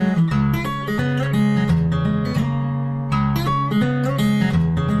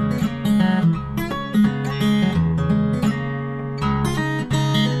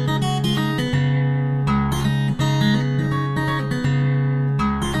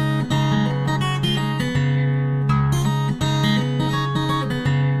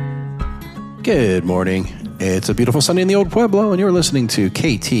Good morning. It's a beautiful Sunday in the Old Pueblo, and you're listening to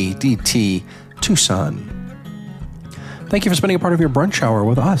KTDT Tucson. Thank you for spending a part of your brunch hour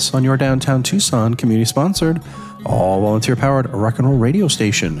with us on your downtown Tucson community-sponsored, all volunteer-powered rock and roll radio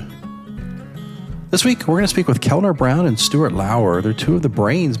station. This week, we're going to speak with Kellner Brown and Stuart Lauer. They're two of the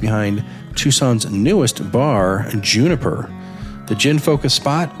brains behind Tucson's newest bar, Juniper. The gin-focused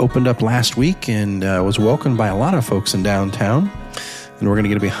spot opened up last week and was welcomed by a lot of folks in downtown. And we're going to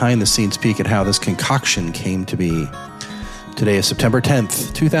get a behind-the-scenes peek at how this concoction came to be. Today is September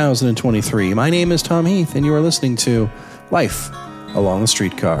 10th, 2023. My name is Tom Heath, and you are listening to Life Along The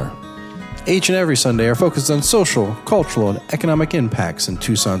Streetcar. Each and every Sunday are focused on social, cultural, and economic impacts in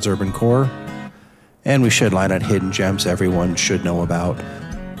Tucson's urban core. And we shed light on hidden gems everyone should know about.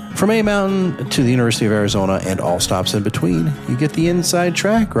 From A Mountain to the University of Arizona and all stops in between, you get the inside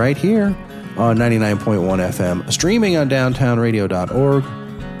track right here on 99.1 FM, streaming on downtownradio.org.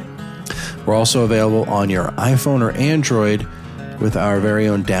 We're also available on your iPhone or Android with our very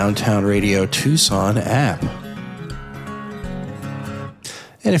own Downtown Radio Tucson app.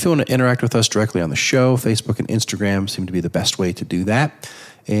 And if you want to interact with us directly on the show, Facebook and Instagram seem to be the best way to do that.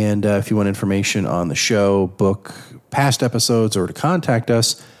 And if you want information on the show, book past episodes, or to contact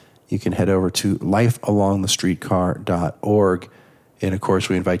us, you can head over to lifealongthestreetcar.org. And, of course,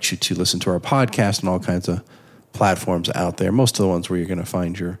 we invite you to listen to our podcast on all kinds of platforms out there. Most of the ones where you're going to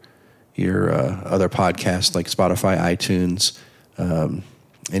find your other podcasts like Spotify, iTunes, and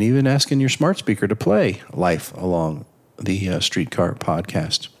even asking your smart speaker to play Life Along the Streetcar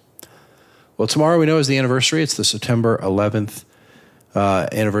podcast. Well, tomorrow we know is the anniversary. It's the September 11th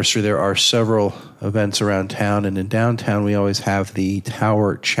anniversary. There are several events around town, and in downtown we always have the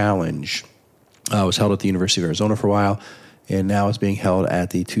Tower Challenge. It was held at the University of Arizona for a while, and now it's being held at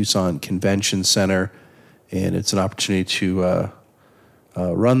the Tucson Convention Center, and it's an opportunity to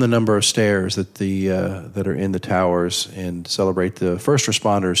run the number of stairs that are in the towers and celebrate the first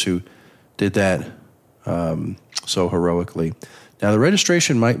responders who did that so heroically. Now, the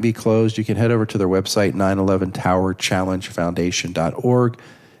registration might be closed. You can head over to their website, 911towerchallengefoundation.org.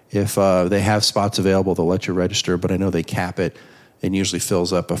 If they have spots available, they'll let you register, but I know they cap it and usually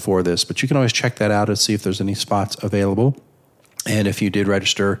fills up before this. But you can always check that out and see if there's any spots available. And if you did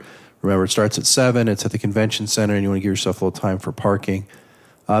register, remember, it starts at 7. It's at the convention center, and you want to give yourself a little time for parking.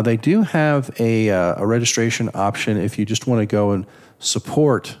 They do have a registration option if you just want to go and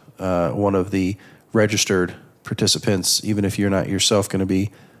support one of the registered participants, even if you're not yourself going to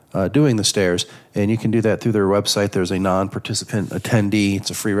be doing the stairs. And you can do that through their website. There's a non-participant attendee. It's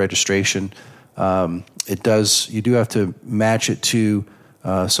a free registration. You do have to match it to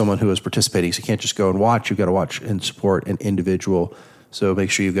someone who is participating. So you can't just go and watch. You've got to watch and support an individual. So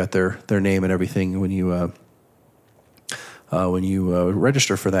make sure you've got their name and everything when you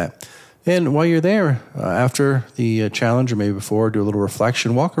register for that. And while you're there, after the challenge or maybe before, do a little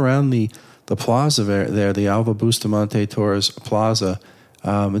reflection. Walk around the plaza there, the Alva Bustamante Torres Plaza.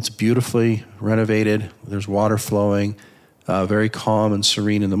 It's beautifully renovated. There's water flowing, very calm and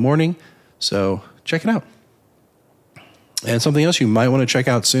serene in the morning. So check it out. And something else you might want to check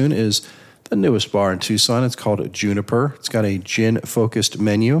out soon is the newest bar in Tucson. It's called Juniper. It's got a gin-focused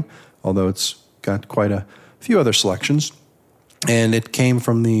menu, although it's got quite a few other selections. And it came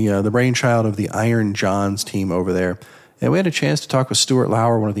from the brainchild of the Iron Johns team over there. And we had a chance to talk with Stuart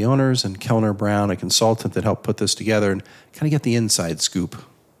Lauer, one of the owners, and Kellner Brown, a consultant that helped put this together, and kind of get the inside scoop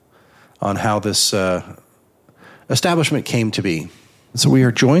on how this establishment came to be. So we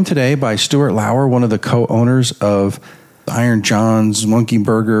are joined today by Stuart Lauer, one of the co-owners of Iron Johns, Monkey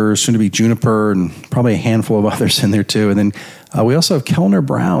Burger, soon to be Juniper, and probably a handful of others in there too. And then we also have Kellner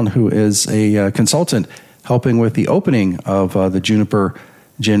Brown, who is a consultant helping with the opening of the Juniper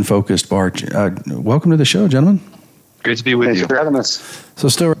gin-focused bar. Welcome to the show, gentlemen. Great to be with you. Thanks for having us. So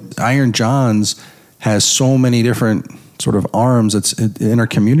Stuart, Iron Johns has so many different sort of arms that's in our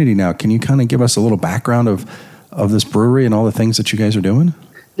community now. Can you kind of give us a little background of this brewery and all the things that you guys are doing?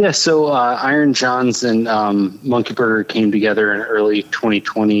 Yeah, so Iron Johns and Monkey Burger came together in early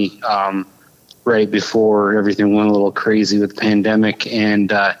 2020, right before everything went a little crazy with the pandemic.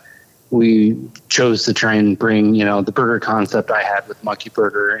 And we chose to try and bring, the burger concept I had with Monkey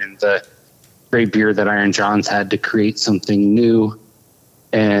Burger and the great beer that Iron Johns had to create something new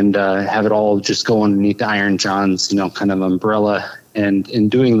and have it all just go underneath the Iron Johns, kind of umbrella. And in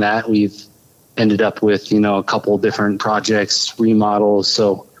doing that, we've ended up with, a couple different projects, remodels.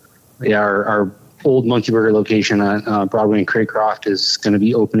 So yeah, our old Monkey Burger location on Broadway and Craycroft is going to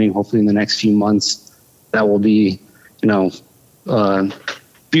be opening hopefully in the next few months. That will be,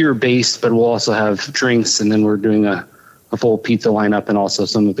 beer based, but we'll also have drinks. And then we're doing a full pizza lineup and also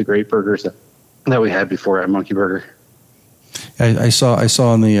some of the great burgers that we had before at Monkey Burger. I saw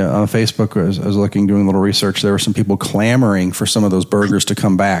on the on Facebook, as I was looking, doing a little research, there were some people clamoring for some of those burgers to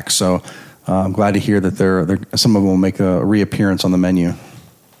come back. So I'm glad to hear that some of them will make a reappearance on the menu.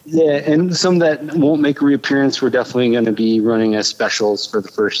 Yeah, and some that won't make a reappearance, we're definitely going to be running as specials for the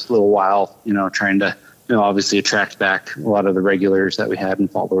first little while, trying to, obviously attract back a lot of the regulars that we had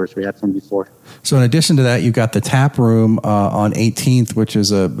and followers we had from before. So in addition to that, you've got the tap room on 18th, which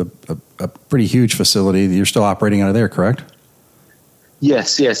is a pretty huge facility. You're still operating out of there, correct?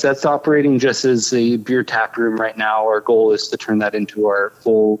 Yes, that's operating just as a beer tap room right now. Our goal is to turn that into our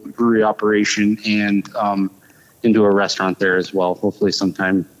full brewery operation and into a restaurant there as well, hopefully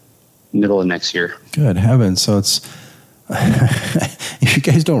sometime middle of next year. Good heavens. So it's you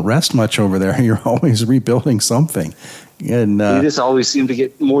guys don't rest much over there. You're always rebuilding something. And we just always seem to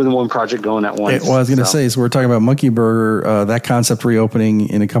get more than one project going at once. Well, I was going to say, so we're talking about Monkey Burger, that concept reopening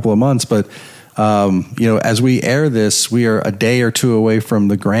in a couple of months, but as we air this, we are a day or two away from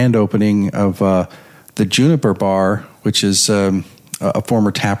the grand opening of the Juniper bar, which is a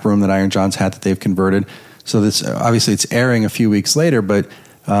former tap room that Iron John's had that they've converted. So this obviously it's airing a few weeks later, but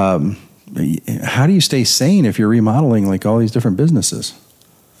how do you stay sane if you're remodeling like all these different businesses?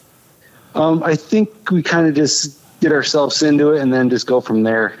 I think we kind of just get ourselves into it and then just go from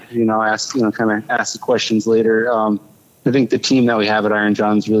there. Ask the questions later. I think the team that we have at Iron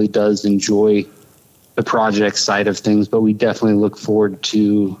John's really does enjoy the project side of things, but we definitely look forward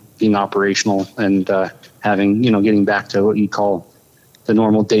to being operational and getting back to what you call the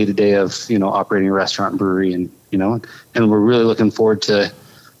normal day-to-day of operating a restaurant and brewery, and we're really looking forward to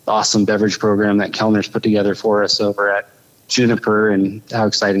the awesome beverage program that Kellner's put together for us over at Juniper, and how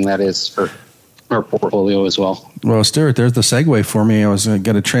exciting that is for our portfolio as well. Well, Stuart, there's the segue for me. I was going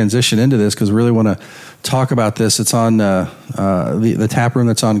to transition into this because I really want to talk about this. It's on the tap room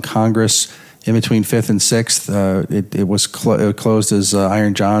that's on Congress in between 5th and 6th. It was closed as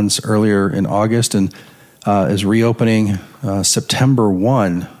Iron John's earlier in August and is reopening September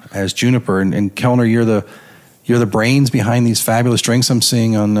 1 as Juniper. And Kellner, you're the brains behind these fabulous drinks I'm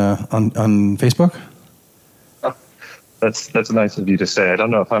seeing on Facebook. That's nice of you to say. I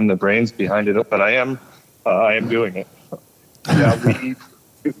don't know if I'm the brains behind it, but I am doing it. Yeah,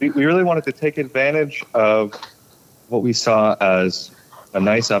 we really wanted to take advantage of what we saw as a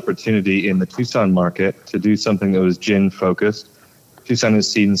nice opportunity in the Tucson market to do something that was gin focused. Tucson has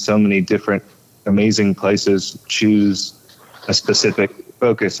seen so many different amazing places choose a specific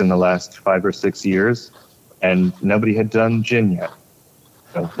focus in the last 5 or 6 years, and nobody had done gin yet.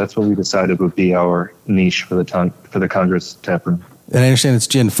 So that's what we decided would be our niche for the Congress tap room. And I understand it's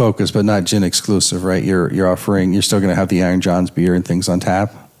gin focused, but not gin exclusive, right? You're still going to have the Iron John's beer and things on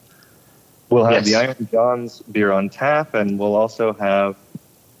tap. We'll have the Iron John's beer on tap, and we'll also have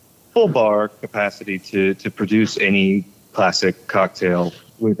full bar capacity to produce any classic cocktail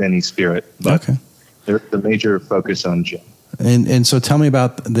with any spirit. But okay. There's the major focus on gin. And so tell me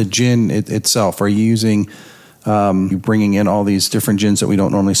about the gin itself. Are you using you bringing in all these different gins that we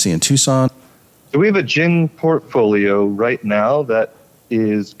don't normally see in Tucson? So we have a gin portfolio right now that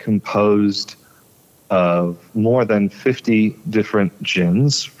is composed of more than 50 different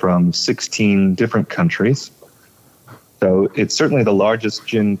gins from 16 different countries. So it's certainly the largest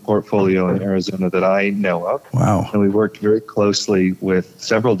gin portfolio in Arizona that I know of. Wow. And we worked very closely with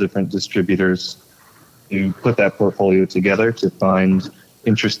several different distributors to put that portfolio together to find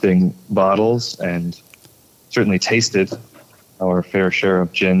interesting bottles, and certainly tasted our fair share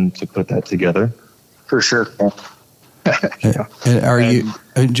of gin to put that together. For sure. And are you,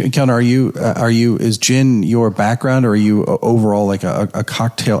 Kellner, is gin your background, or are you overall like a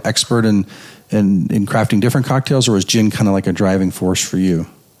cocktail expert in crafting different cocktails, or is gin kind of like a driving force for you?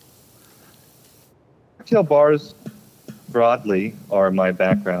 Cocktail bars broadly are my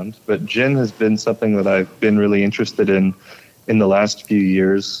background, but gin has been something that I've been really interested in the last few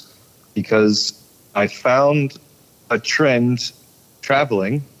years, because I found a trend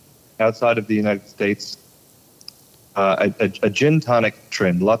traveling outside of the United States, a gin tonic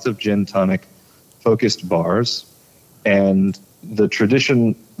trend, lots of gin tonic focused bars. And the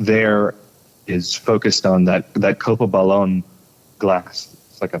tradition there is focused on that Copa Ballon glass.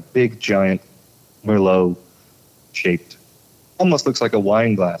 It's like a big, giant Merlot shaped, almost looks like a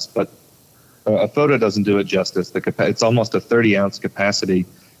wine glass, but a photo doesn't do it justice. It's almost a 30-ounce capacity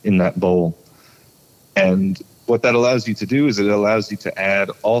in that bowl. And what that allows you to do is it allows you to add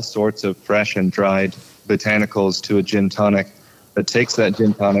all sorts of fresh and dried botanicals to a gin tonic that takes that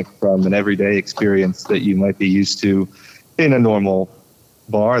gin tonic from an everyday experience that you might be used to in a normal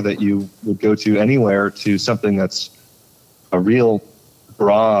bar that you would go to anywhere, to something that's a real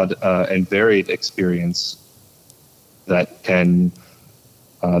broad and varied experience that can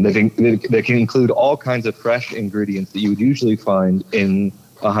include all kinds of fresh ingredients that you would usually find in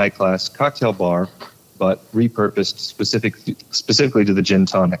a high-class cocktail bar, but repurposed specifically to the gin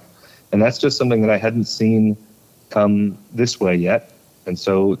tonic. And that's just something that I hadn't seen come this way yet. And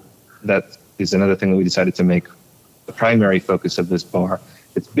so that is another thing that we decided to make the primary focus of this bar.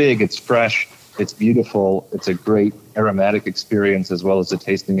 It's big, it's fresh, it's beautiful, it's a great aromatic experience as well as a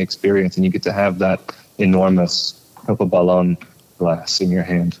tasting experience, and you get to have that enormous Copa Ballon glass in your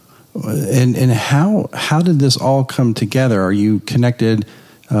hand. And how did this all come together? Are you connected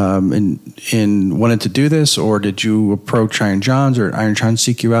in wanted to do this, or did you approach Iron John's, or Iron John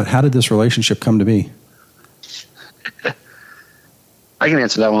seek you out? How did this relationship come to be? I can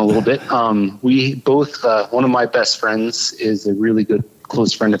answer that one a little bit. We both, one of my best friends is a really good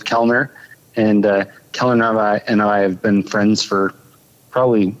close friend of Kellner, and Kellner and I have been friends for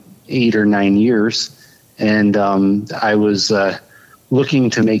probably 8 or 9 years. And I was looking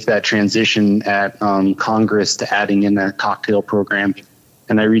to make that transition at Congress to adding in a cocktail program.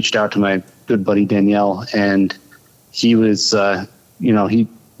 And I reached out to my good buddy Danielle, and he was,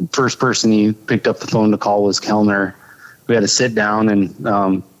 first person he picked up the phone to call was Kellner. We had to sit down, and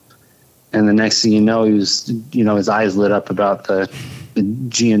the next thing you know, he was, his eyes lit up about the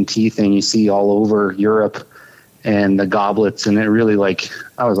G&T thing you see all over Europe and the goblets. And it really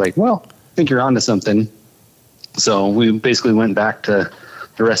I was like, well, I think you're onto something. So we basically went back to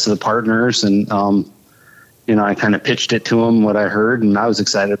the rest of the partners, and, I kind of pitched it to them, what I heard, and I was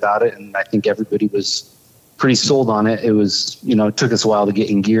excited about it. And I think everybody was pretty sold on it. It was, it took us a while to get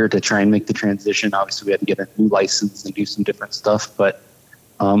in gear to try and make the transition. Obviously we had to get a new license and do some different stuff, but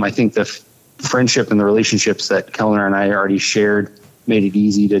I think the friendship and the relationships that Kellner and I already shared made it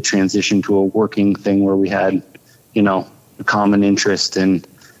easy to transition to a working thing where we had, a common interest in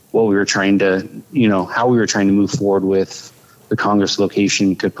what we were trying to, how we were trying to move forward with the Congress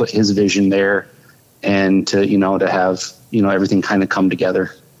location, to put his vision there, and to, to have, everything kind of come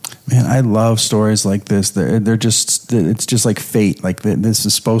together. Man, I love stories like this. They're just, it's just like fate. Like this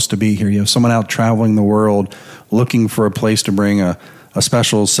is supposed to be here. You have someone out traveling the world looking for a place to bring a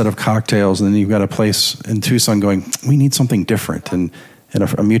special set of cocktails, and then you've got a place in Tucson going, we need something different. And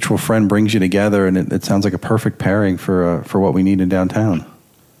a mutual friend brings you together, and it sounds like a perfect pairing for what we need in downtown.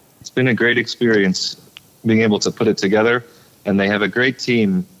 It's been a great experience being able to put it together, and they have a great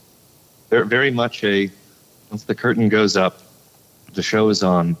team. They're very much once the curtain goes up, the show is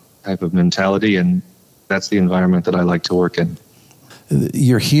on type of mentality, and that's the environment that I like to work in.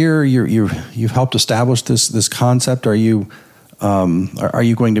 You're here. You've helped establish this concept. Are you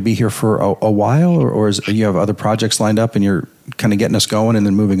going to be here for a while, or you have other projects lined up and you're kind of getting us going and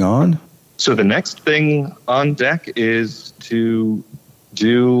then moving on? So the next thing on deck is to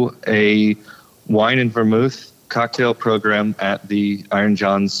do a wine and vermouth cocktail program at the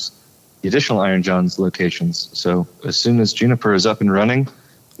additional Iron John's locations. So as soon as Juniper is up and running,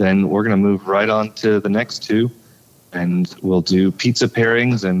 then we're going to move right on to the next two, and we'll do pizza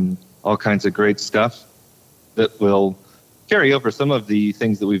pairings and all kinds of great stuff that will carry over some of the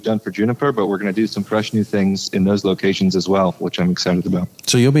things that we've done for Juniper, but we're going to do some fresh new things in those locations as well, which I'm excited about.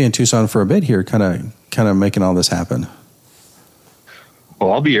 So you'll be in Tucson for a bit here, kind of making all this happen.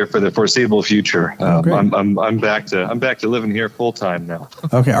 Well, I'll be here for the foreseeable future. I'm back to living here full time now.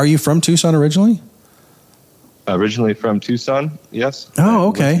 Okay. Are you from Tucson originally? Originally from Tucson, yes. Oh,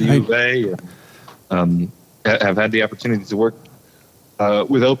 okay. Have had the opportunity to work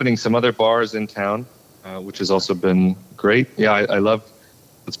with opening some other bars in town, which has also been great. Yeah, I love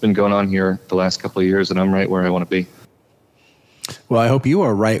what's been going on here the last couple of years, and I'm right where I want to be. Well, I hope you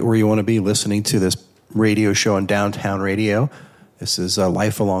are right where you want to be listening to this radio show on Downtown Radio. This is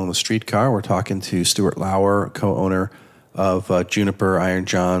Life Along the Streetcar. We're talking to Stuart Lauer, co-owner of Juniper, Iron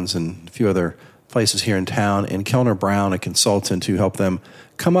John's, and a few other places here in town, and Kellner Brown, a consultant who helped them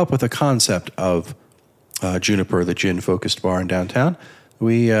come up with a concept of Juniper, the gin-focused bar in downtown.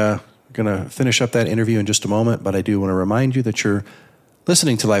 We're going to finish up that interview in just a moment, but I do want to remind you that you're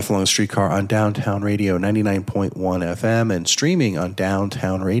listening to Life Along the Streetcar on Downtown Radio 99.1 FM and streaming on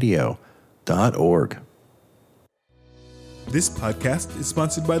downtownradio.org. This podcast is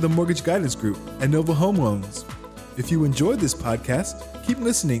sponsored by the Mortgage Guidance Group and Nova Home Loans. If you enjoyed this podcast, keep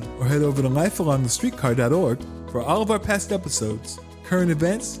listening or head over to lifealongthestreetcar.org for all of our past episodes, current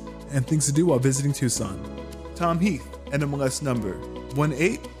events, and things to do while visiting Tucson. Tom Heath, NMLS number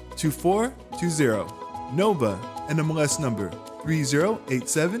 182420. Nova, NMLS number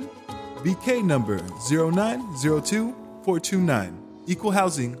 3087. BK number 0902429. Equal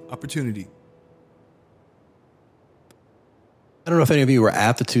housing opportunity. don't know if any of you were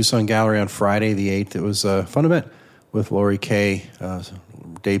at the Tucson Gallery on Friday the 8th. It was a fun event with Lori Kay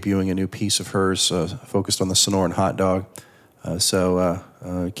debuting a new piece of hers focused on the Sonoran hot dog. So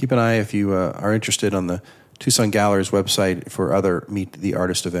keep an eye if you are interested on the Tucson Gallery's website for other Meet the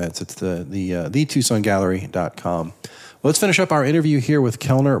Artist events. It's the TucsonGallery.com. Well, let's finish up our interview here with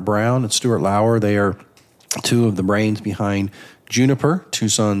Kellner Brown and Stuart Lauer. They are two of the brains behind Juniper,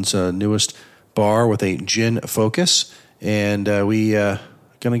 Tucson's newest bar with a gin focus. And we going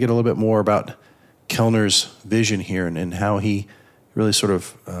to get a little bit more about Kellner's vision here and how he really sort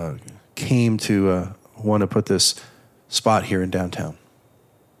of came to want to put this spot here in downtown.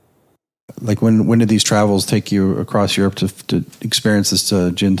 Like when did these travels take you across Europe to experience this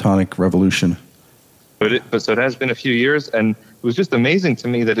gin tonic revolution? So it has been a few years, and it was just amazing to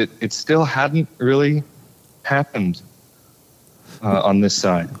me that it still hadn't really happened on this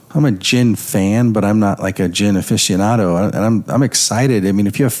side. I'm a gin fan, but I'm not like a gin aficionado, and I'm excited. I mean,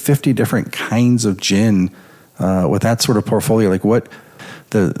 if you have 50 different kinds of gin with that sort of portfolio, like what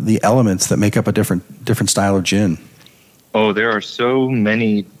the elements that make up a different style of gin? Oh, there are so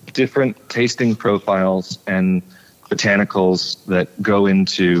many different tasting profiles and botanicals that go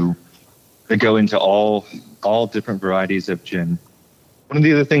into all different varieties of gin. One of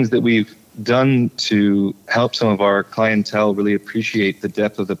the other things that we've done to help some of our clientele really appreciate the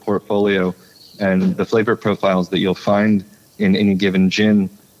depth of the portfolio and the flavor profiles that you'll find in any given gin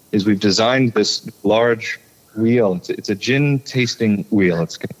is we've designed this large wheel. It's a gin tasting wheel.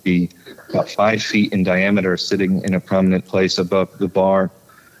 It's going to be about 5 feet in diameter, sitting in a prominent place above the bar.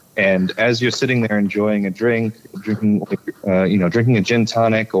 And as you're sitting there enjoying a drink, drinking a gin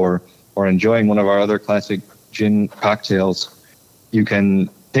tonic or enjoying one of our other classic gin cocktails, you can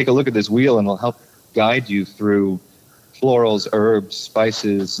take a look at this wheel and it'll help guide you through florals, herbs,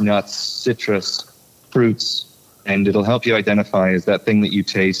 spices, nuts, citrus, fruits, and it'll help you identify, is that thing that you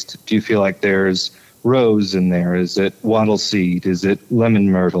taste, do you feel like there's rose in there? Is it wattle seed? Is it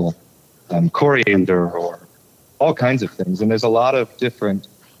lemon myrtle, coriander, or all kinds of things? And there's a lot of different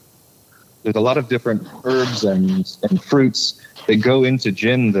herbs and fruits that go into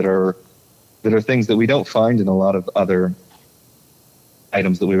gin that are things that we don't find in a lot of other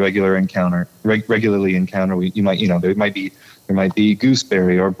items that we regularly encounter. There might be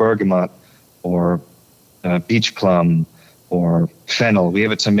gooseberry or bergamot or beach plum or fennel. We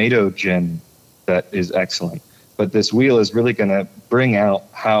have a tomato gin that is excellent. But this wheel is really going to bring out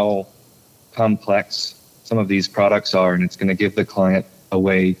how complex some of these products are, and it's going to give the client a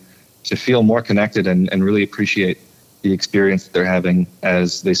way to feel more connected and really appreciate the experience that they're having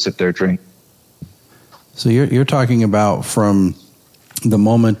as they sip their drink. So you're talking about from the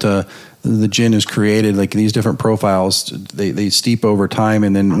moment the gin is created, like these different profiles, they steep over time,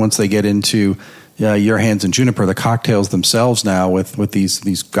 and then once they get into your hands and Juniper, the cocktails themselves now with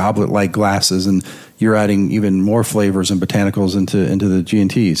these goblet-like glasses, and you're adding even more flavors and botanicals into the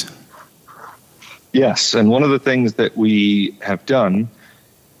G&Ts. Yes, and one of the things that we have done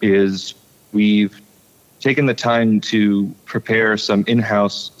is we've taken the time to prepare some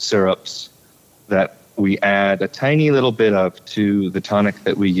in-house syrups that we add a tiny little bit of to the tonic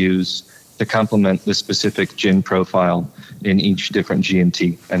that we use to complement the specific gin profile in each different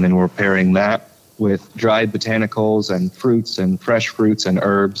G&T. And then we're pairing that with dried botanicals and fruits and fresh fruits and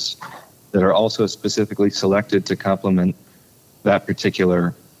herbs that are also specifically selected to complement that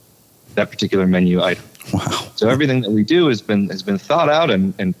particular menu item. Wow. So everything that we do has been thought out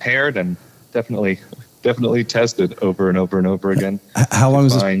and paired and definitely tested over and over and over again. How long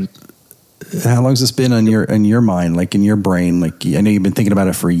has this been in your mind, like in your brain? Like, I know you've been thinking about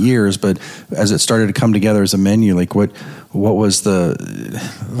it for years, but as it started to come together as a menu, like what was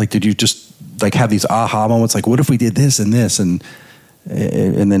did you just like have these aha moments? Like, what if we did this and this, and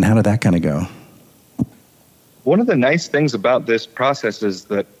then how did that kind of go? One of the nice things about this process is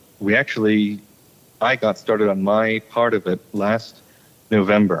that I got started on my part of it last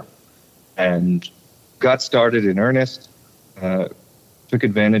November and got started in earnest, took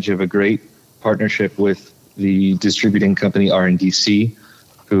advantage of a great partnership with the distributing company R&DC,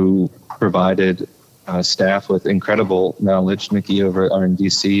 who provided staff with incredible knowledge. Nikki over at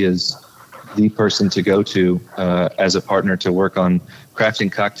R&DC is the person to go to as a partner to work on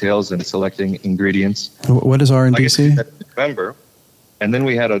crafting cocktails and selecting ingredients. What is R&DC? November, and then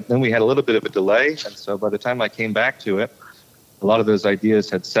we had a little bit of a delay, and so by the time I came back to it, a lot of those ideas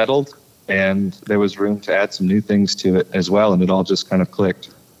had settled, and there was room to add some new things to it as well, and it all just kind of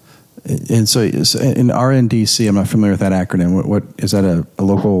clicked. And so in RNDC, I'm not familiar with that acronym. What is that? A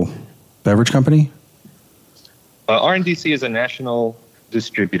local beverage company? RNDC is a national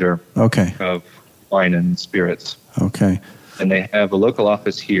distributor of wine and spirits. Okay. and they have a local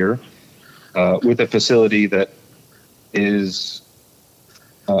office here with a facility that is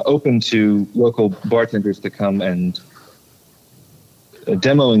open to local bartenders to come and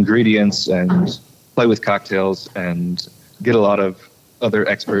demo ingredients and play with cocktails and get a lot of other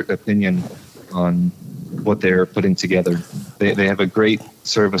expert opinion on what they're putting together. They have a great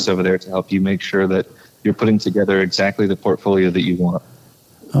service over there to help you make sure that you're putting together exactly the portfolio that you want.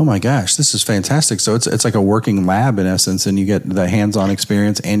 Oh my gosh, this is fantastic. So it's like a working lab in essence, and you get the hands-on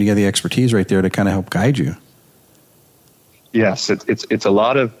experience and you get the expertise right there to kind of help guide you. Yes, it's a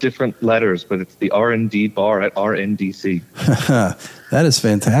lot of different letters, but it's the R&D bar at RNDC. That is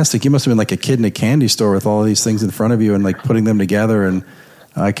fantastic. You must have been like a kid in a candy store with all these things in front of you and like putting them together. And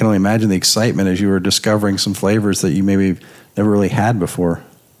I can only imagine the excitement as you were discovering some flavors that you maybe never really had before.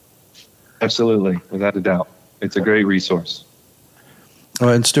 Absolutely, without a doubt. It's a great resource.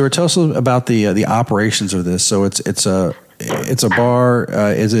 And Stuart, tell us about the operations of this. So it's a bar.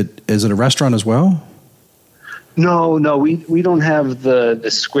 Is it a restaurant as well? No, we don't have the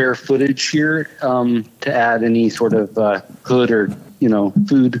square footage here to add any sort of hood or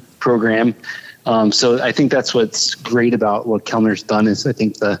food program. So I think that's what's great about what Kellner's done is I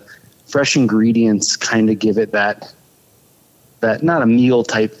think the fresh ingredients kind of give it that not a meal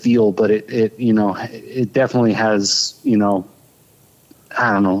type feel, but it definitely has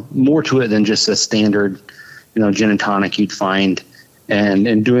I don't know, more to it than just a standard gin and tonic you'd find, and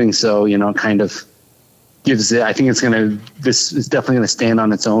in doing so kind of gives it, I think this is definitely going to stand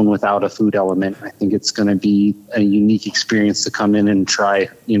on its own without a food element. I think it's going to be a unique experience to come in and try,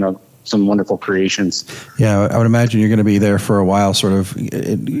 some wonderful creations. Yeah, I would imagine you're going to be there for a while, sort of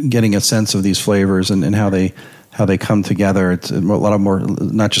getting a sense of these flavors and how they come together. It's a lot of more,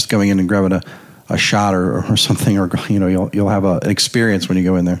 not just going in and grabbing a shot or something, or you'll have an experience when you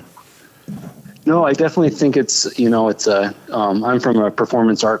go in there. No, I definitely think it's I'm from a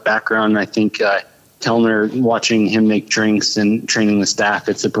performance art background. And I think Kellner, watching him make drinks and training the staff,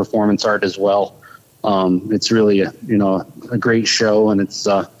 it's a performance art as well. It's really a great show, and it's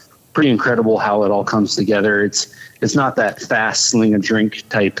pretty incredible how it all comes together. It's not that fast sling a drink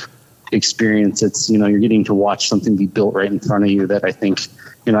type experience. It's you're getting to watch something be built right in front of you that I think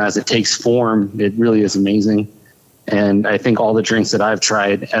as it takes form, it really is amazing. And I think all the drinks that I've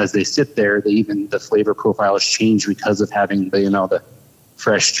tried as they sit there, the flavor profiles change because of having the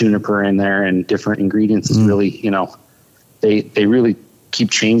fresh juniper in there and different ingredients. Is really, they really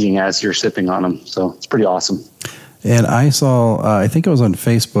keep changing as you're sipping on them. So it's pretty awesome. And I saw, I think it was on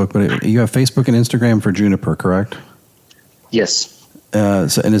Facebook, but you have Facebook and Instagram for Juniper, correct? Yes.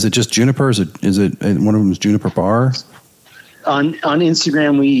 And is it just Juniper? Is it one of them is Juniper Bar? On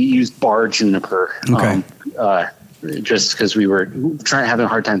Instagram, we used Bar Juniper. Okay. Just because we were having a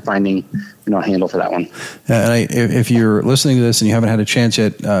hard time finding a handle for that one. And if you're listening to this and you haven't had a chance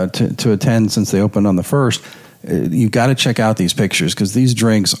yet to attend since they opened on the 1st, you've got to check out these pictures because these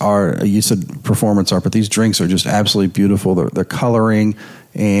drinks are, you said performance art, but these drinks are just absolutely beautiful. They're coloring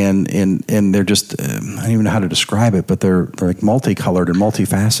and they're just, I don't even know how to describe it, but they're like multicolored and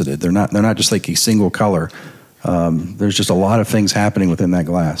multifaceted. They're not just like a single color. There's just a lot of things happening within that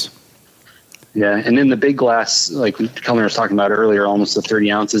glass. Yeah, and in the big glass, like Kellner was talking about earlier, almost the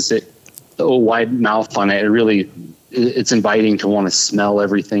 30 ounces, the wide mouth on it, it's inviting to want to smell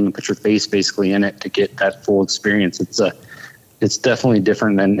everything and put your face basically in it to get that full experience. It's definitely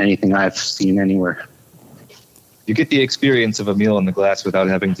different than anything I've seen anywhere. You get the experience of a meal in the glass without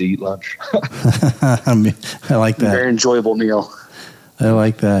having to eat lunch. I like that. Very enjoyable meal. I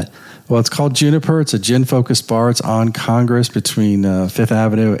like that. Well, it's called Juniper. It's a gin-focused bar. It's on Congress between 5th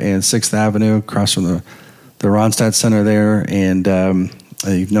Avenue and 6th Avenue, across from the Ronstadt Center there. And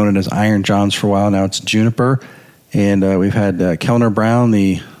you've known it as Iron John's for a while. Now it's Juniper. And we've had Kellner Brown,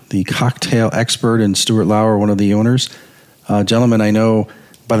 the cocktail expert, and Stuart Lauer, one of the owners. Gentlemen, I know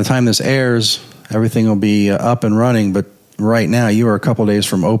by the time this airs, everything will be up and running. But right now, you are a couple days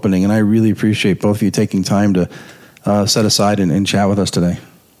from opening. And I really appreciate both of you taking time to set aside and chat with us today.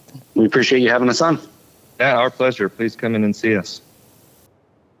 We appreciate you having us on. Yeah, our pleasure. Please come in and see us.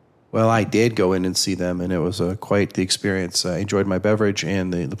 Well, I did go in and see them, and it was quite the experience. I enjoyed my beverage,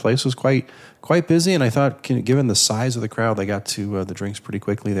 and the place was quite busy, and I thought, given the size of the crowd, they got to the drinks pretty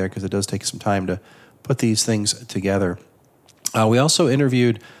quickly there because it does take some time to put these things together. We also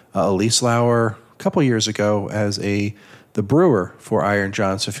interviewed Stuart Lauer a couple years ago as the brewer for Iron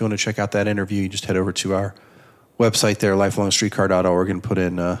John, so if you want to check out that interview, you just head over to our website there, lifelongstreetcar.org, and put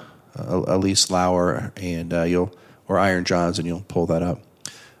in Stuart Lauer and or Iron John's, and you'll pull that up.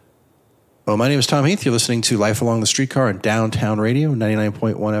 Well, my name is Tom Heath. You're listening to Life Along the Streetcar on Downtown Radio,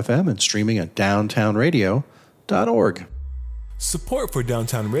 99.1 FM, and streaming at downtownradio.org. Support for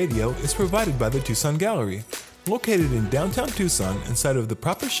Downtown Radio is provided by the Tucson Gallery, located in downtown Tucson inside of the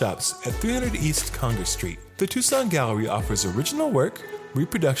Proper Shops at 300 East Congress Street. The Tucson Gallery offers original work,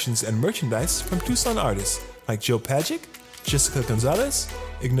 reproductions, and merchandise from Tucson artists like Joe Pagic, Jessica Gonzalez,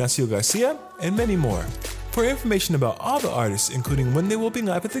 Ignacio Garcia, and many more. For information about all the artists, including when they will be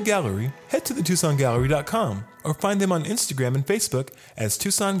live at the gallery, head to thetucsongallery.com or find them on Instagram and Facebook as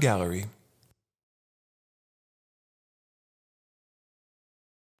Tucson Gallery.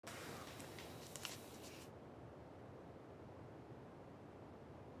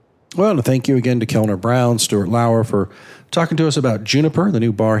 Well, and thank you again to Kellner Brown, Stuart Lauer, for talking to us about Juniper, the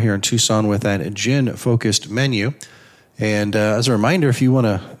new bar here in Tucson with that gin-focused menu. And as a reminder, if you want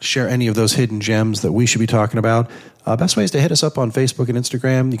to share any of those hidden gems that we should be talking about, best way is to hit us up on Facebook and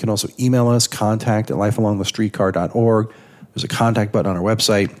Instagram. You can also email us, contact@lifealongthestreetcar.org. There's a contact button on our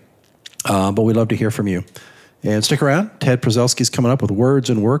website, but we'd love to hear from you. And stick around. Ted Przelski's coming up with Words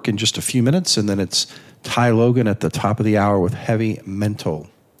and Work in just a few minutes, and then it's Ty Logan at the top of the hour with Heavy Mental.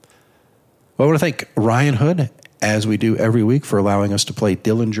 Well, I want to thank Ryan Hood, as we do every week, for allowing us to play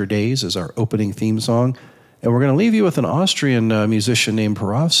Dillinger Days as our opening theme song. And we're going to leave you with an Austrian musician named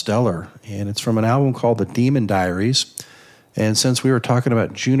Parav Steller, and it's from an album called The Demon Diaries. And since we were talking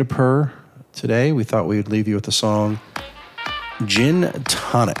about Juniper today, we thought we would leave you with the song Gin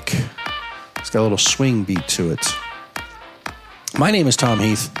Tonic. It's got a little swing beat to it. My name is Tom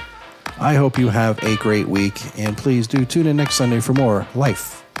Heath. I hope you have a great week, and please do tune in next Sunday for more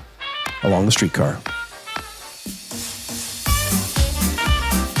Life Along the Streetcar.